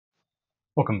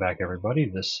Welcome back, everybody.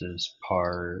 This is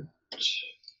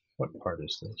what part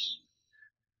is this?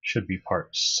 Should be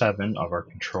part 7 of our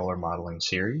controller modeling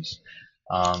series.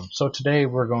 So today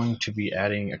we're going to be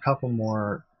adding a couple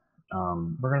more,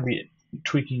 we're going to be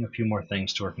tweaking a few more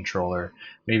things to our controller,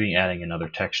 maybe adding another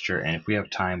texture, and if we have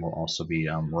time we'll also be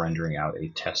rendering out a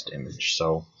test image.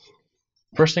 So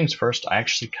first things first, I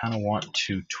actually kind of want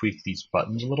to tweak these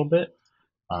buttons a little bit.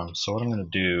 So what I'm going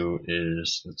to do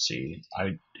is, let's see,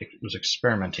 I was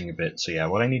experimenting a bit. So yeah,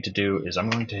 what I need to do is I'm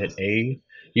going to hit A.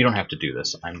 You don't have to do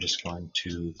this. I'm just going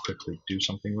to quickly do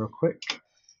something real quick.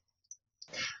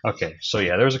 Okay, so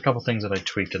yeah, there's a couple things that I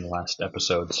tweaked in the last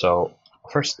episode. So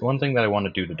first, one thing that I want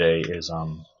to do today is I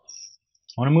want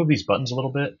to move these buttons a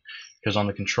little bit because on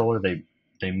the controller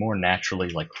they more naturally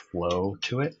like flow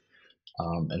to it.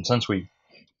 And since we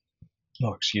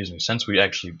since we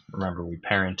actually remember we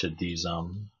parented these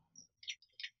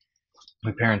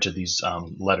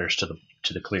letters to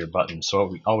the clear button.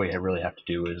 So all we really have to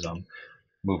do is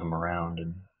move them around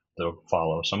and they'll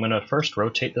follow. So I'm going to first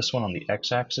rotate this one on the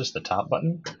x-axis, the top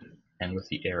button, and with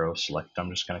the arrow select,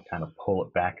 I'm just going to kind of pull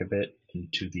it back a bit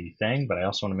into the thing. But I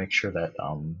also want to make sure that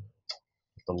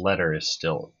the letter is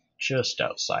still just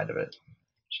outside of it.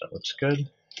 So that looks good.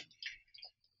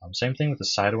 Same thing with the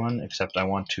side one, except I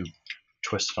want to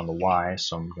twist it on the Y.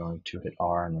 So I'm going to hit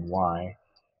R and then Y.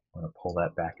 I'm going to pull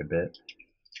that back a bit.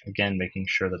 Again, making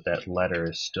sure that that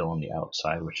letter is still on the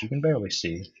outside, which you can barely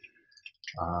see.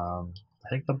 I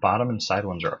think the bottom and side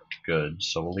ones are good,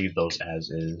 so we'll leave those as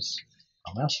is.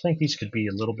 I also think these could be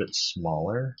a little bit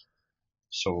smaller.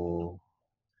 So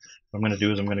what I'm going to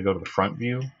do is I'm going to go to the front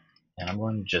view, and I'm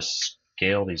going to just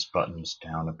scale these buttons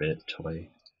down a bit till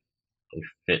they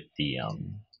fit the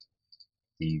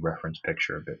reference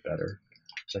picture a bit better.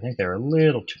 So I think they're a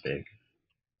little too big.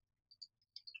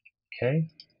 Okay.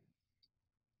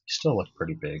 Still look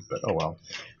pretty big, but oh well.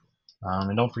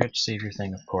 And don't forget to save your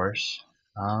thing, of course.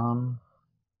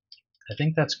 I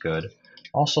think that's good.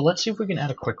 Also, let's see if we can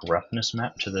add a quick roughness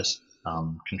map to this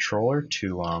controller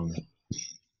to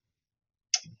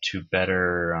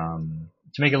better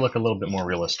to make it look a little bit more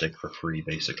realistic for free.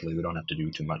 Basically, we don't have to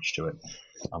do too much to it.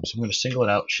 So I'm going to single it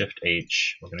out, Shift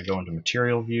H. We're going to go into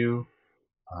Material View,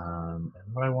 and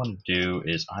what I want to do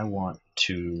is I want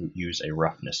to use a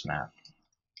roughness map.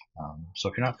 So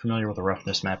if you're not familiar with a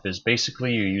roughness map is,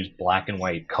 basically you use black and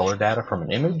white color data from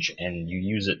an image and you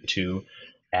use it to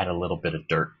add a little bit of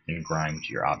dirt and grime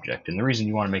to your object. And the reason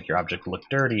you want to make your object look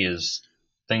dirty is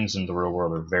things in the real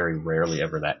world are very rarely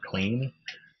ever that clean.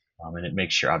 And it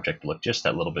makes your object look just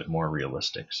that little bit more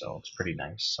realistic, so it's pretty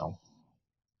nice. So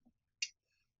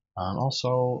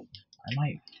also,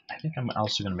 I think I'm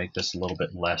also going to make this a little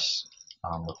bit less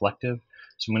reflective.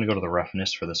 So I'm going to go to the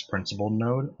roughness for this principal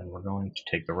node, and we're going to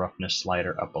take the roughness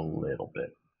slider up a little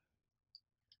bit,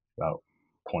 about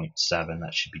 0.7.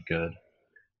 That should be good.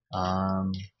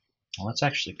 Let's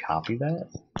actually copy that,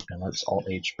 and let's Alt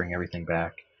H bring everything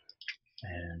back,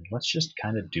 and let's just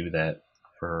kind of do that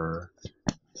for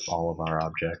all of our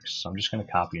objects. So I'm just going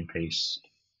to copy and paste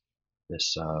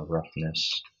this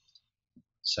roughness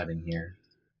setting here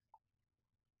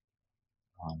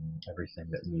on everything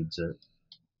that needs it.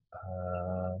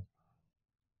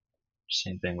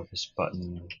 Same thing with this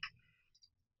button,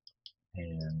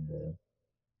 and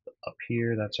up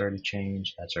here that's already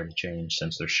changed,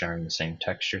 since they're sharing the same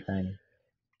texture thing.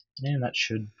 And that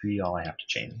should be all I have to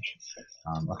change.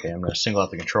 Okay, I'm going to single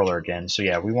out the controller again. So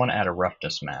yeah, we want to add a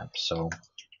roughness map. So what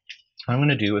I'm going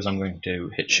to do is I'm going to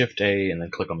hit Shift A and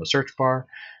then click on the search bar.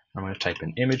 I'm going to type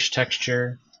in image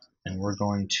texture, and we're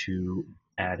going to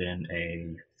add in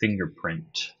a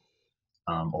fingerprint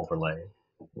overlay,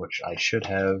 which I should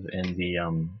have in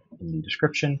the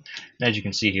description. And as you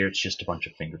can see here, it's just a bunch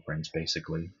of fingerprints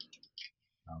basically.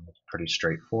 It's pretty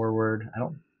straightforward.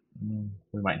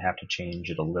 We might have to change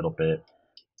it a little bit.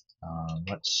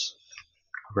 Let's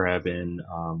grab in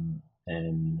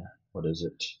and what is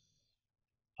it?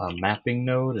 A mapping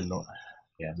node, and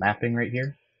mapping right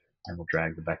here, and we'll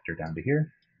drag the vector down to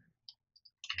here.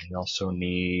 We also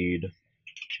need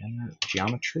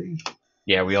geometry.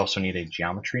 Yeah, we also need a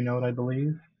geometry node, I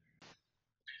believe.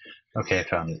 Okay, I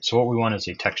found it. So what we want is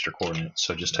a texture coordinate.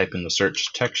 So just type in the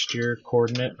search texture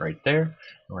coordinate right there. And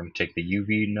we're going to take the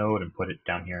UV node and put it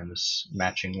down here in this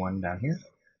matching one down here.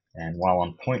 And while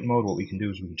on point mode, what we can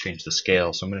do is we can change the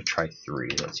scale. So I'm going to try 3.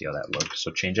 Let's see how that looks. So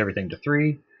change everything to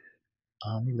 3.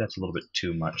 Maybe that's a little bit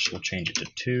too much. We'll change it to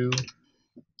 2.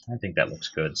 I think that looks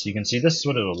good. So you can see this is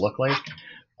what it'll look like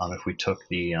if we took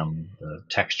the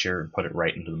texture and put it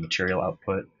right into the material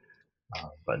output.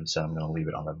 But instead I'm going to leave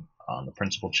it on the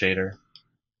principled shader.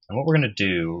 And what we're going to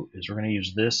do is we're going to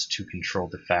use this to control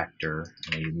the factor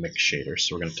in a mix shader.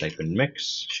 So we're going to type in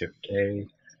mix, Shift A.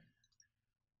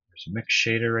 There's a mix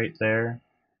shader right there.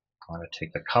 I'm going to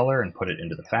take the color and put it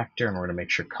into the factor, and we're going to make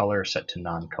sure color is set to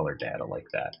non-color data like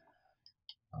that.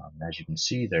 As you can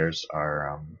see, there's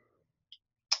our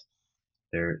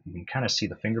there. You can kind of see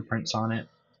the fingerprints on it.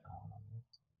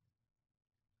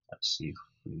 Let's see if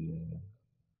we.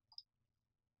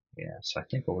 Yeah, so I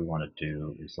think what we want to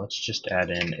do is let's just add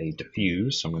in a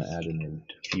diffuse. So I'm going to add in a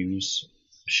diffuse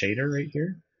shader right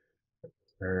here.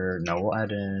 Or no, we'll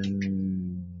add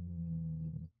in.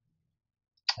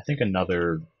 I think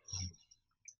another.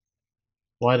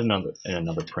 We'll add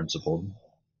another principled,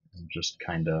 and just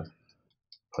kind of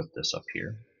put this up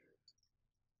here.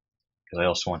 Because I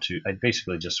also want to. I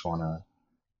basically just want to.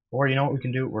 Or you know what we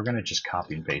can do? We're going to just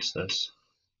copy and paste this.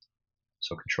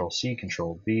 So Control C,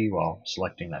 Control V while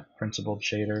selecting that principled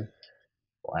shader.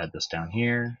 We'll add this down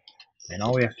here. And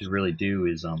all we have to really do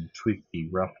is tweak the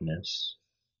roughness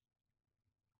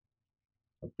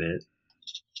a bit.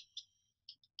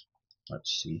 Let's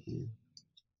see here.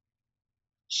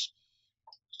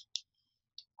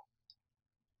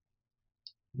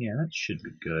 Yeah, that should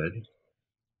be good.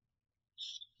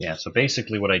 Yeah, so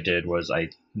basically what I did was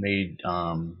I made,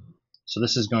 so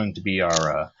this is going to be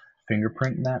our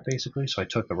fingerprint map basically. So I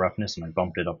took the roughness and I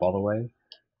bumped it up all the way.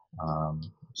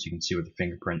 So you can see where the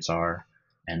fingerprints are.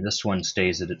 And this one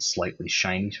stays at its slightly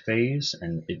shiny phase,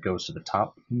 and it goes to the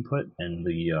top input, and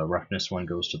the roughness one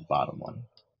goes to the bottom one.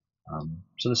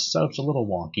 So this setup's a little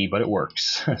wonky, but it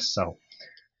works. So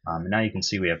and now you can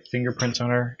see we have fingerprints on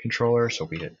our controller, so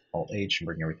if we hit Alt-H and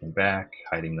bring everything back,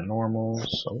 hiding the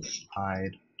normals, so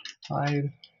hide, hide,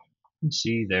 you can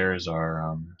see there's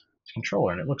our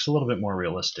controller, and it looks a little bit more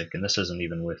realistic, and this isn't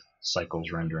even with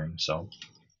cycles rendering, so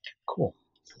cool.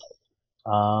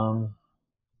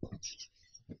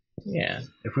 Yeah,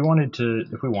 if we wanted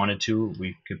to,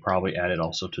 we could probably add it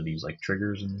also to these like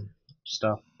triggers and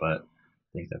stuff, but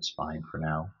I think that's fine for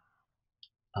now.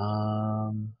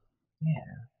 Yeah.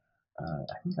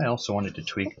 I think I also wanted to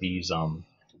tweak these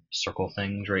circle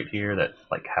things right here that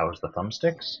like house the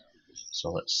thumbsticks.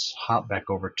 So let's hop back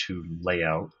over to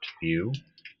Layout View.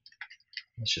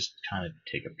 Let's just kind of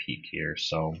take a peek here.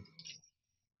 So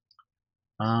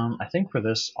I think for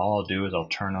this, all I'll do is I'll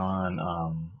turn on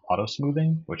auto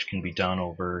smoothing, which can be done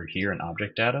over here in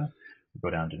Object Data. Go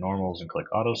down to Normals and click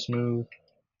Auto Smooth.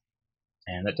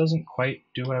 And that doesn't quite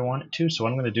do what I want it to. So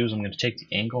what I'm going to do is I'm going to take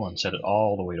the angle and set it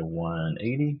all the way to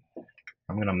 180.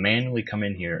 I'm going to manually come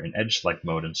in here in edge select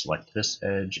mode and select this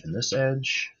edge,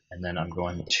 and then I'm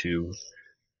going to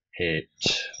hit,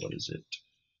 what is it?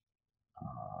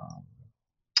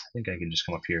 I think I can just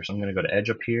come up here. So I'm going to go to edge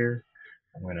up here.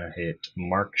 I'm going to hit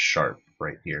mark sharp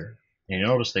right here. And you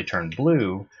notice they turn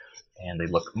blue and they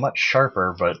look much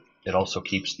sharper, but it also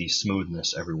keeps the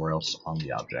smoothness everywhere else on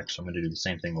the object. So I'm going to do the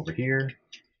same thing over here.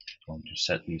 I'm going to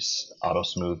set these auto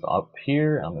smooth up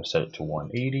here. I'm going to set it to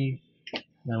 180.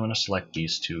 And I'm going to select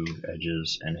these two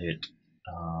edges and hit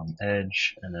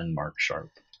edge and then mark sharp,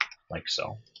 like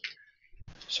so.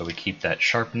 So we keep that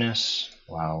sharpness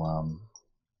while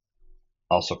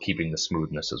also keeping the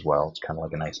smoothness as well. It's kind of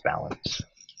like a nice balance.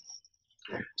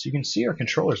 So you can see our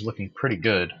controller is looking pretty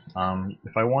good.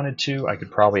 If I wanted to, I could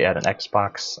probably add an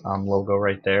Xbox logo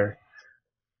right there.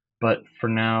 But for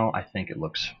now, I think it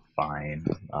looks fine.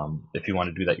 If you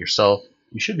want to do that yourself,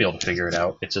 you should be able to figure it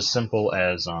out. It's as simple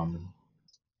as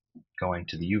going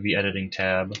to the UV editing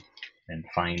tab and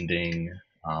finding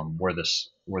where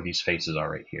these faces are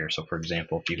right here. So for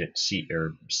example, if you hit C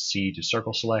to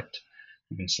circle select,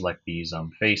 you can select these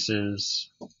faces.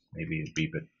 Maybe it'd be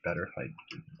a bit better if I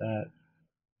do that.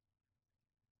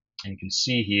 And you can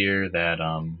see here that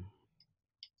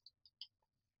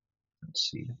let's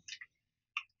see.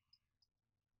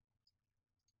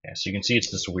 Yeah, so you can see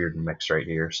it's this weird mix right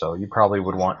here. So you probably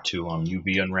would want to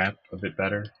UV unwrap a bit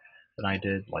better than I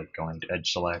did, like going to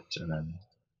edge select and then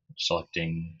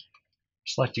selecting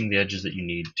the edges that you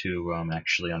need to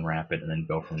actually unwrap it and then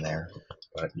go from there.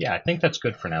 But yeah, I think that's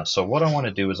good for now. So what I want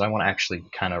to do is I want to actually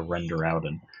kind of render out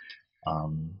an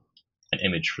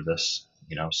image for this,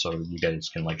 so you guys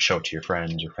can like show it to your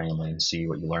friends or family and see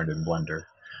what you learned in Blender.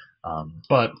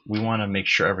 But we want to make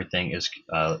sure everything is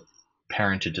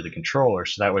parented to the controller,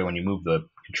 so that way when you move the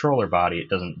controller body, it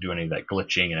doesn't do any of that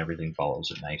glitching and everything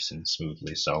follows it nice and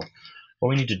smoothly. So what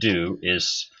we need to do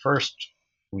is first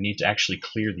we need to actually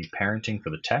clear the parenting for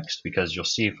the text, because you'll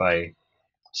see if I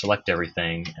select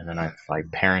everything and then if I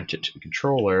parent it to the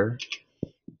controller,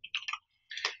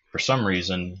 for some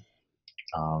reason,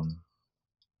 oh,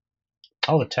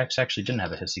 the text actually didn't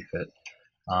have a hissy fit.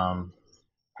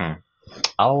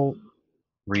 I'll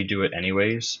redo it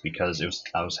anyways because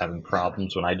I was having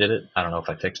problems when I did it. I don't know if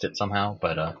I fixed it somehow,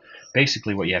 but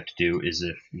basically what you have to do is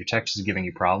if your text is giving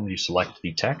you problems, you select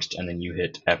the text and then you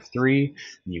hit F3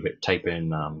 and you hit type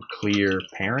in clear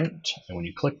parent. And when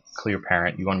you click clear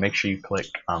parent, you want to make sure you click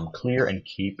clear and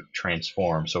keep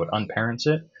transform, so it unparents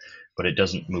it, but it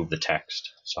doesn't move the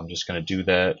text. So I'm just going to do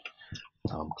that.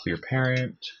 Clear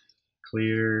parent,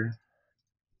 clear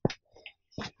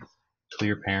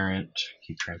parent,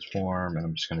 keep transform, and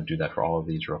I'm just going to do that for all of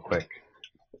these real quick.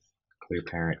 Clear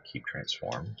parent, keep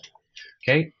transform.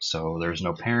 Okay, so there's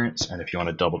no parents, and if you want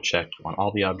to double check on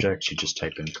all the objects, you just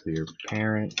type in clear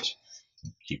parent,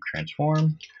 keep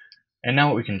transform. And now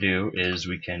what we can do is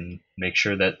we can make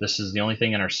sure that this is the only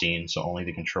thing in our scene, so only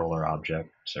the controller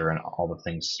objects or all the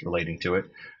things relating to it.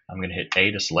 I'm going to hit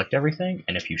A to select everything,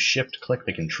 and if you shift click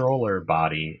the controller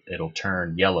body, it'll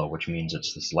turn yellow, which means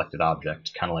it's the selected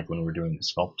object, kind of like when we were doing the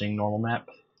sculpting normal map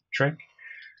trick.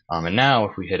 And now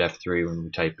if we hit F3 when we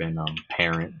type in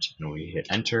parent and we hit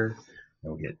enter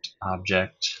and we hit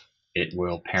object, it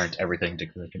will parent everything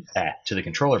to the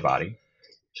controller body.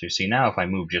 So you see now if I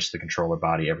move just the controller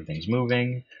body, everything's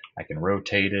moving. I can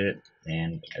rotate it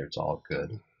and it's all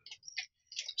good.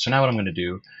 So now what I'm going to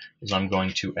do is I'm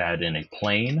going to add in a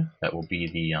plane that will be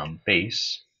the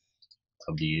base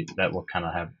of that will kind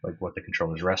of have like what the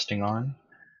controller is resting on.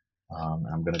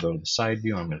 I'm going to go to the side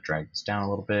view. I'm going to drag this down a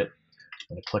little bit.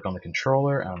 I'm going to click on the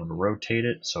controller and I'm going to rotate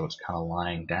it so it's kind of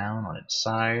lying down on its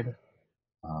side.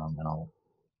 And I'll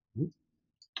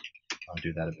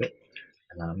do that a bit.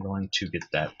 And then I'm going to get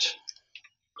that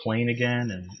plane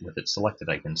again, and with it selected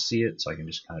I can see it, so I can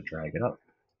just kind of drag it up.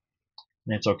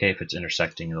 And it's okay if it's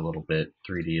intersecting a little bit.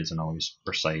 3D isn't always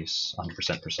precise,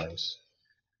 100% precise.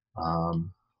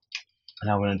 And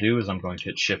now what I'm going to do is I'm going to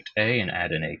hit Shift A and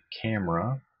add in a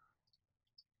camera.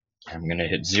 I'm going to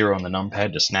hit 0 on the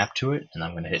numpad to snap to it, and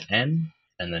I'm going to hit N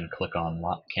and then click on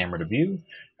Lock Camera to View.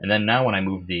 And then now when I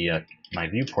move the my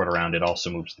viewport around, it also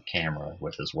moves the camera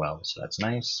with as well, so that's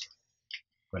nice.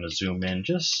 I'm going to zoom in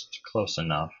just close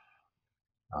enough.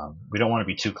 We don't want to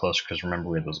be too close because remember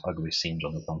we have those ugly seams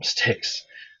on the thumbsticks.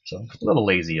 So a little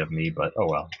lazy of me, but oh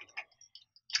well.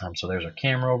 So there's our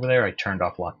camera over there. I turned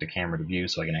off Lock the Camera to View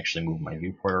so I can actually move my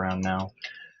viewport around now.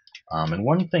 And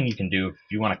one thing you can do if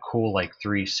you want a cool like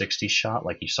 360 shot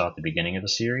like you saw at the beginning of the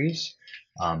series,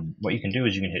 what you can do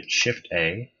is you can hit Shift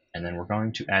A and then we're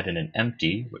going to add in an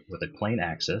empty with a plane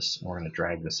axis, and we're going to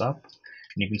drag this up.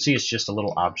 And you can see it's just a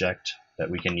little object that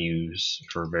we can use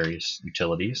for various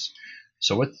utilities.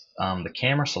 So with the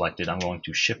camera selected, I'm going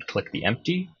to shift click the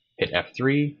empty, hit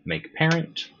F3, make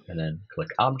parent, and then click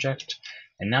object.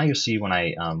 And now you'll see when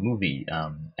I move the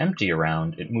empty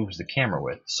around, it moves the camera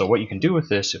with. So what you can do with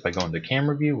this, if I go into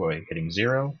camera view by hitting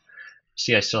 0,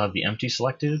 see I still have the empty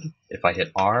selected. If I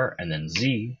hit R and then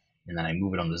Z, and then I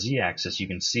move it on the Z axis, you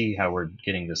can see how we're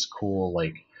getting this cool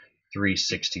like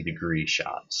 360 degree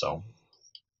shot. So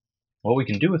what we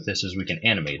can do with this is we can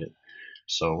animate it.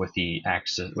 So with the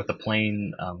axis, with the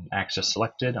plane axis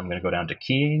selected, I'm going to go down to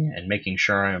keying and making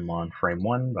sure I'm on frame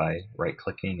 1 by right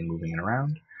clicking and moving it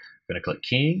around. I'm going to click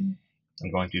keying.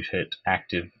 I'm going to hit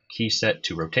active key set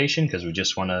to rotation because we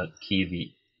just want to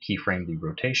keyframe the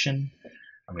rotation.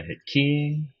 I'm going to hit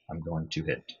keying. I'm going to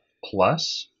hit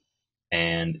plus,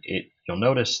 and you'll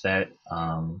notice that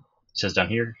it says down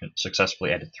here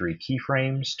successfully added 3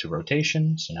 keyframes to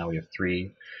rotation. So now we have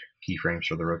 3 keyframes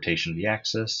for the rotation of the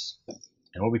axis.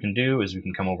 And what we can do is we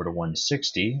can come over to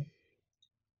 160.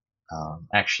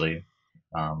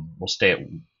 We'll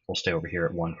stay over here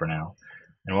at 1 for now.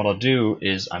 And what I'll do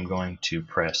is I'm going to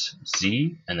press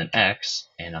Z and then X,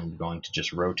 and I'm going to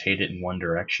just rotate it in one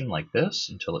direction like this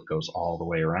until it goes all the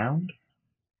way around.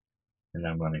 And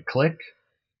then I'm going to click,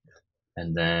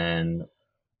 and then,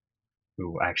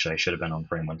 actually I should have been on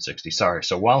frame 160. Sorry.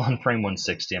 So while on frame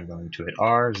 160, I'm going to hit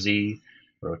R, Z,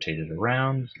 rotate it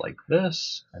around like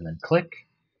this, and then click.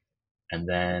 And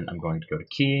then I'm going to go to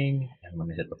keying, and I'm going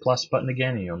to hit the plus button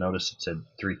again, and you'll notice it said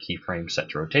 3 keyframes set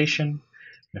to rotation.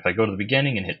 And if I go to the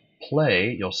beginning and hit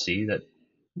play, you'll see that,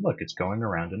 look, it's going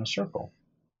around in a circle.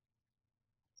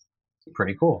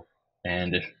 Pretty cool.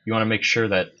 And if you want to make sure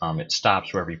that it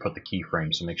stops wherever you put the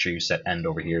keyframe, so make sure you set end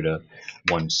over here to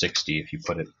 160 if you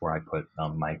put it where I put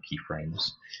my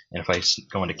keyframes. And if I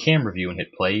go into camera view and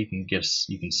hit play,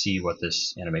 you can see what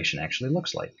this animation actually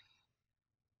looks like.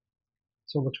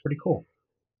 So it looks pretty cool.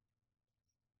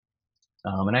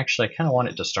 And actually, I kind of want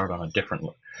it to start on a different.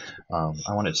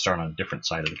 I want it to start on a different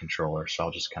side of the controller, so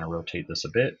I'll just kind of rotate this a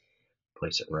bit,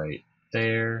 place it right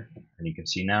there, and you can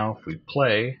see now if we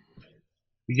play,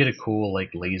 we get a cool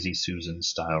like Lazy Susan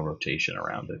style rotation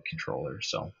around the controller.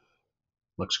 So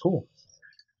Looks cool.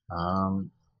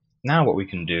 Now what we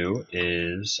can do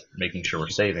is making sure we're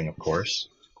saving, of course.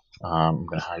 I'm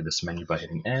going to hide this menu by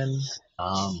hitting N.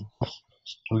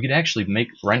 We could actually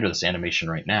render this animation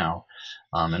right now,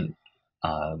 and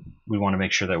we want to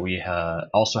make sure that we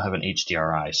also have an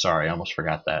HDRI. Sorry, I almost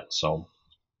forgot that. So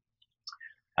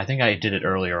I think I did it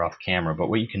earlier off camera, but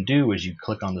what you can do is you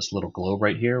click on this little globe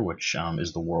right here, which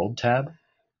is the World tab,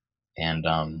 and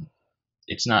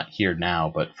it's not here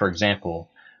now, but for example,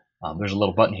 there's a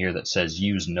little button here that says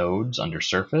Use Nodes under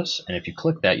Surface, and if you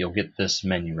click that, you'll get this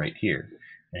menu right here.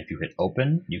 And if you hit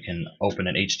Open, you can open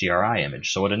an HDRI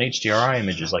image. So what an HDRI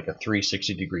image is like a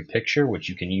 360-degree picture, which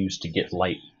you can use to get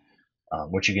light,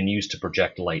 which you can use to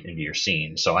project light into your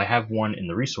scene. So I have one in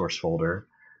the resource folder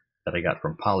that I got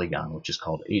from Polygon, which is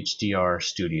called HDR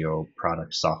Studio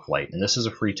Product Soft Light, and this is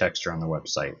a free texture on their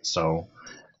website. So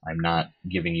I'm not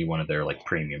giving you one of their like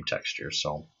premium textures.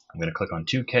 So I'm going to click on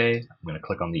 2K. I'm going to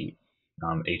click on the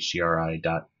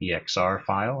HDRI.exr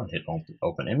file and hit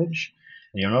Open Image.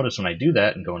 And you'll notice when I do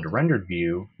that and go into rendered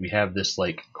view, we have this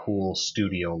like cool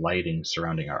studio lighting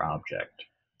surrounding our object.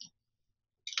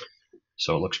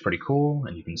 So it looks pretty cool,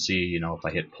 and you can see, you know, if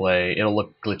I hit play, it'll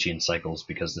look glitchy in cycles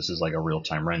because this is like a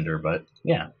real-time render, but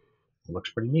yeah, it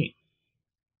looks pretty neat.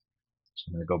 So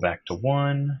I'm going to go back to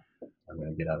 1. I'm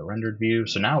going to get out of rendered view.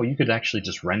 So now you could actually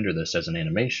just render this as an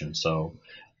animation. So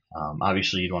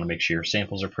obviously you'd want to make sure your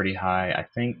samples are pretty high. I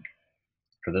think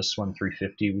for this one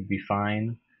 350 would be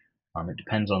fine. It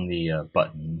depends on the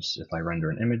buttons. If I render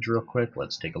an image real quick,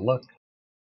 let's take a look.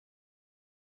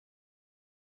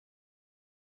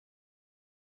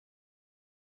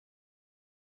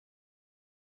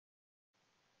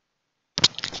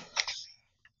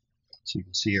 So you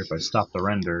can see here if I stop the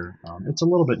render, it's a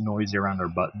little bit noisy around our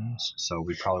buttons, so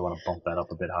we probably want to bump that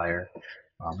up a bit higher.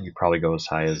 You probably go as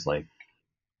high as like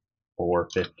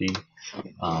 450.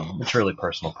 It's really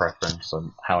personal preference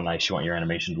on how nice you want your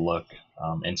animation to look.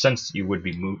 And since you would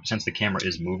be since the camera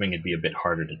is moving, it'd be a bit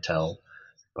harder to tell.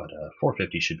 But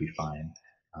 450 should be fine.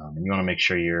 And you want to make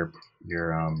sure your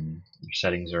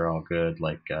settings are all good,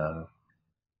 like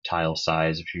tile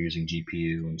size if you're using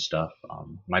GPU and stuff.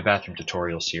 My bathroom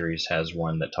tutorial series has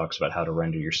one that talks about how to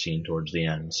render your scene towards the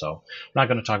end, so I'm not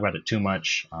going to talk about it too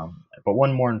much. But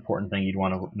one more important thing you'd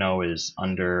want to know is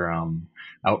under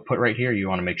output right here, you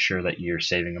want to make sure that you're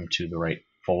saving them to the right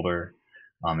folder,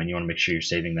 and you want to make sure you're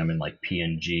saving them in like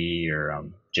PNG or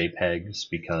JPEGs,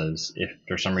 because if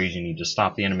for some reason you need to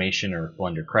stop the animation or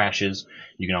Blender crashes,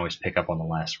 you can always pick up on the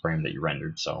last frame that you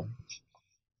rendered. So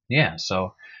yeah,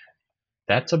 so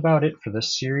that's about it for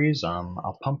this series.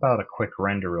 I'll pump out a quick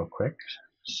render real quick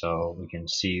so we can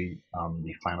see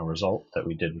the final result that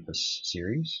we did with this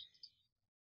series.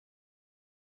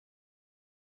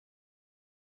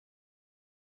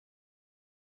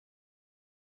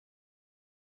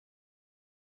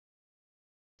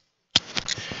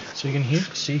 So you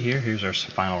can see here, here's our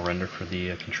final render for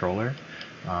the controller.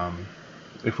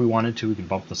 If we wanted to, we could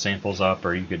bump the samples up,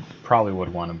 or you could probably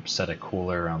would want to set a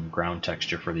cooler ground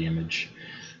texture for the image.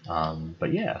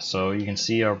 But yeah, so you can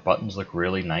see our buttons look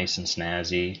really nice and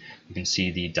snazzy. You can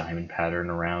see the diamond pattern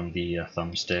around the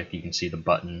thumbstick. You can see the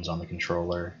buttons on the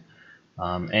controller.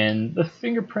 And the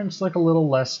fingerprints look a little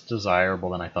less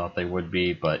desirable than I thought they would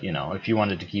be, but you know, if you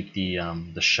wanted to keep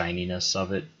the shininess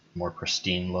of it, more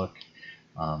pristine look,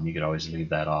 you could always leave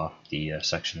that off, the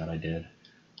section that I did.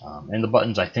 And the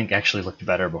buttons I think actually looked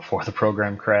better before the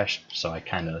program crashed, so I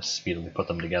kind of speedily put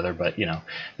them together. But you know,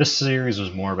 this series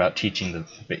was more about teaching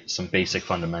some basic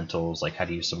fundamentals, like how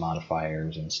to use some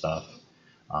modifiers and stuff.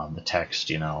 The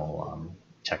text, you know,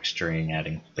 texturing,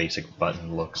 adding basic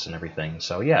button looks and everything.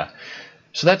 So yeah,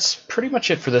 so that's pretty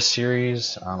much it for this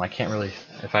series. I can't really,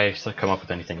 if I come up with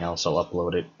anything else, I'll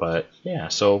upload it. But yeah,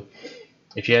 so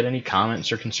if you had any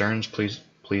comments or concerns, please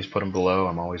put them below.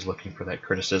 I'm always looking for that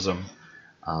criticism.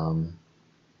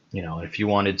 You know, if you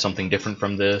wanted something different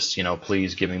from this, you know,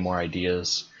 please give me more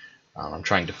ideas. I'm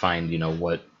trying to find, you know,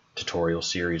 what tutorial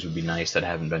series would be nice that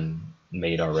haven't been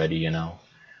made already, you know.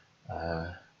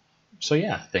 So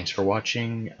yeah, thanks for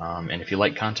watching. And if you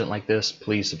like content like this,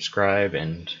 please subscribe,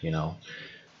 and, you know,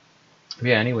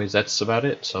 yeah, anyways, that's about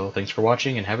it. So thanks for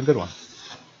watching, and have a good one.